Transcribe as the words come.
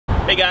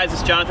Hey guys,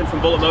 it's Jonathan from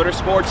Bullet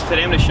Motorsports.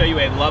 Today I'm going to show you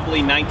a lovely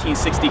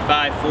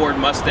 1965 Ford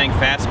Mustang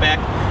Fastback.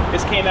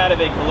 This came out of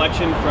a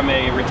collection from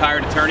a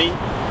retired attorney,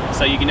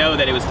 so you can know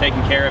that it was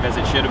taken care of as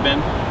it should have been.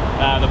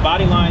 The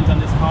body lines on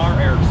this car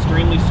are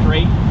extremely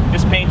straight.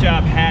 This paint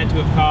job had to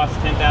have cost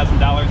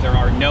 $10,000. There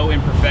are no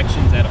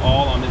imperfections at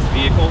all on this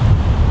vehicle.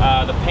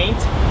 The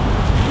paint,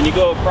 when you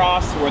go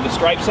across where the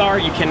stripes are,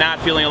 you cannot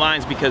feel any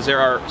lines because there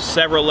are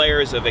several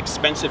layers of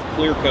expensive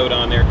clear coat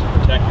on there to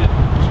protect it.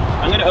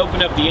 I'm going to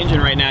open up the engine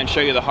right now and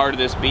show you the heart of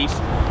this beast.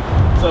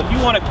 So if you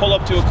want to pull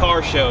up to a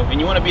car show and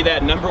you want to be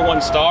that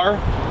 #1 star,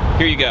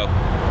 here you go.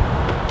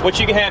 What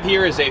you can have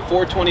here is a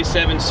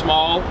 427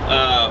 small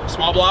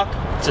block.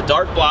 It's a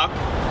dark block,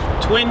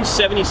 twin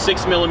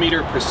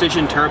 76mm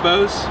precision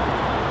turbos.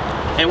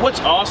 And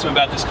what's awesome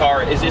about this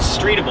car is it's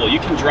streetable. You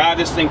can drive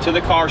this thing to the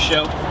car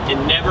show. It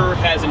never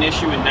has an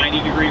issue in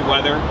 90-degree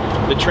weather.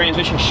 The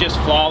transmission shifts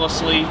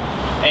flawlessly,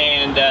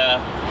 and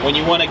when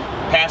you want to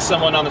pass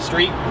someone on the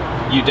street,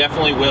 you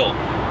definitely will.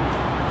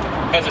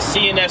 It has a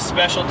CNS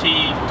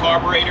specialty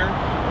carburetor,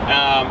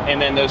 and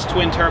then those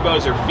twin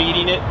turbos are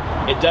feeding it.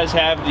 It does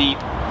have the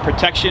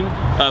protection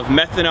of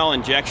methanol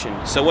injection.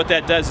 So what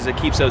that does is it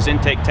keeps those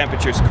intake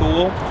temperatures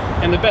cool.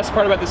 And the best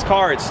part about this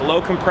car, it's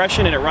low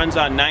compression and it runs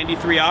on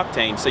 93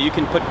 octane. So you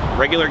can put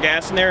regular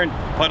gas in there and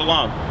put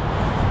along.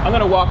 I'm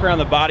gonna walk around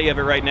the body of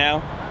it right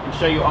now and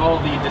show you all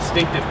the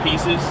distinctive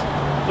pieces.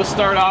 Let's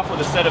start off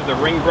with a set of the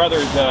Ring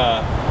Brothers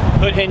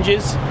hood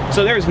hinges.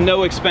 So there's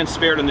no expense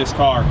spared on this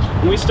car.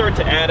 When we start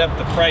to add up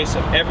the price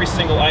of every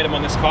single item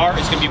on this car,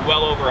 it's gonna be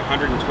well over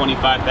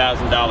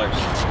 $125,000,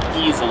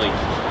 easily.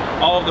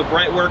 All of the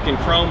bright work in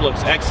chrome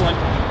looks excellent.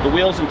 The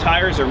wheels and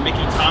tires are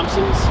Mickey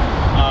Thompson's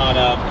on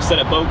a set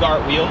of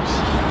Bogart wheels.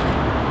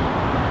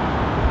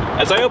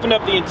 As I open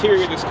up the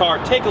interior of this car,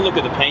 take a look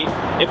at the paint.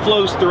 It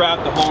flows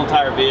throughout the whole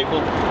entire vehicle.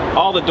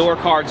 All the door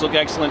cards look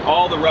excellent.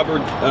 All the rubber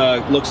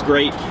looks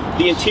great.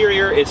 The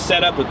interior is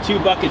set up with 2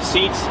 bucket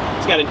seats.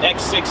 It's got an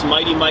X6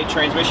 Mighty Mite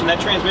transmission.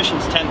 That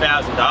transmission's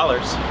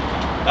 $10,000.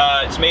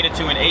 It's made it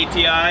to an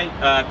ATI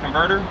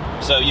converter,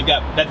 so you've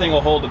got, that thing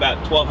will hold about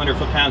 1,200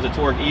 foot-pounds of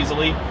torque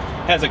easily.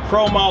 Has a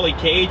chromoly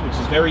cage, which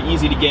is very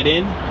easy to get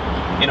in,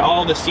 and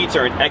all the seats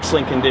are in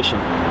excellent condition.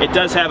 It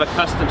does have a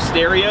custom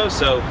stereo,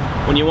 so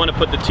when you want to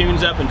put the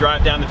tunes up and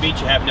drive down the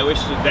beach, you have no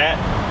issues with that.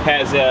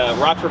 Has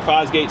Rockford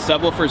Fosgate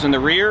subwoofers in the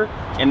rear,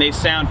 and they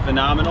sound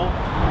phenomenal.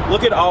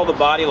 Look at all the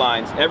body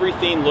lines.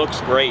 Everything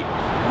looks great.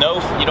 No,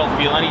 you don't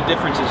feel any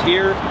differences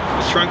here.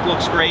 The trunk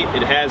looks great.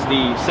 It has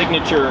the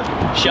signature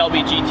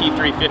Shelby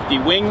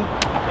GT350 wing,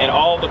 and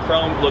all the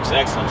chrome looks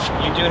excellent.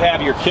 You do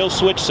have your kill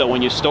switch, so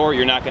when you store,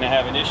 you're not going to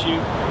have an issue.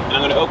 And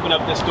I'm going to open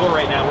up this door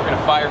right now. We're going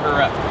to fire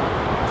her up.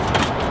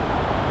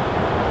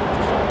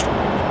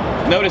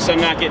 Notice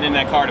I'm not getting in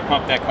that car to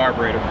pump that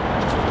carburetor.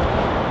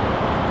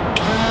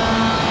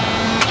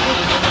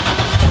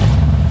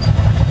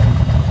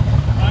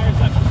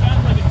 Fires up. She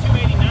sounds like a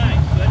 289,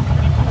 so that's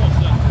pretty cool.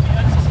 So for the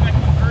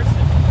unsuspecting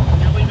person, when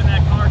you're leaving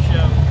that car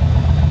show,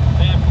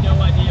 they have no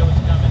idea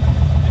what's coming.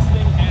 This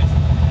thing has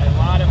a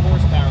lot of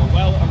horsepower,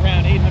 well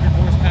around 800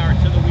 horsepower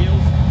to the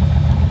wheels.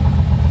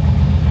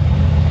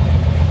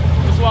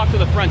 Let's walk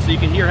to the front so you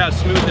can hear how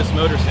smooth this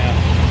motor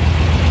sounds.